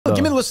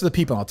give me the list of the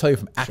people, and I'll tell you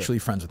if I'm actually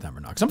friends with them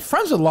or not. Because I'm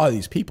friends with a lot of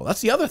these people.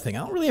 That's the other thing. I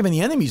don't really have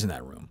any enemies in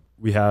that room.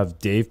 We have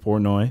Dave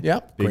Portnoy.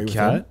 Yep. Big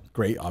Cat.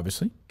 Great,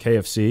 obviously.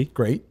 KFC.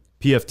 Great.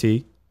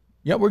 PFT.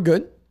 Yeah, we're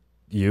good.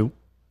 You.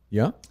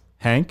 Yeah.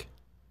 Hank.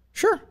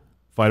 Sure.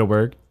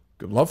 Feidelberg.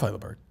 Good. Love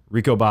Feidelberg.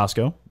 Rico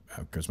Bosco.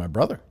 Because my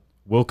brother.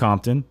 Will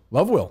Compton.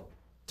 Love Will.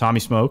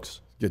 Tommy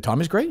Smokes. Yeah,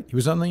 Tommy's great. He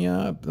was on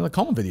the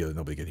Coleman video that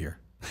nobody could hear.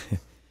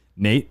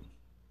 Nate.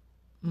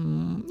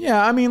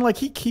 Yeah, I mean, like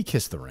he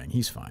kissed the ring.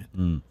 He's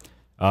fine.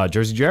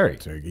 Jersey Jerry.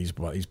 So he's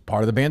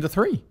part of the band of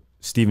 3.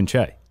 Stephen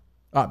Che.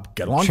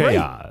 Get along great.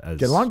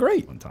 Get along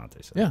great.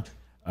 Montante said.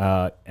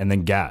 Yeah. And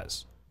then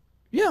Gaz.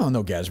 Yeah, I don't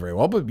know Gaz very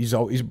well, but he's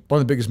one of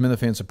the biggest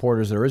Minifan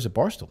supporters there is at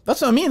Barstool.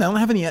 That's what I mean. I don't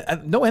have any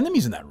no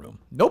enemies in that room.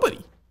 Nobody.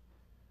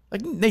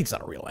 Like Nate's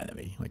not a real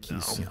enemy. Like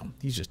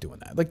he's just doing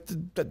that. Like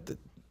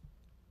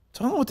so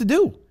I don't know what to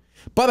do.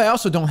 But I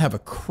also don't have a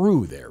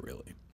crew there really.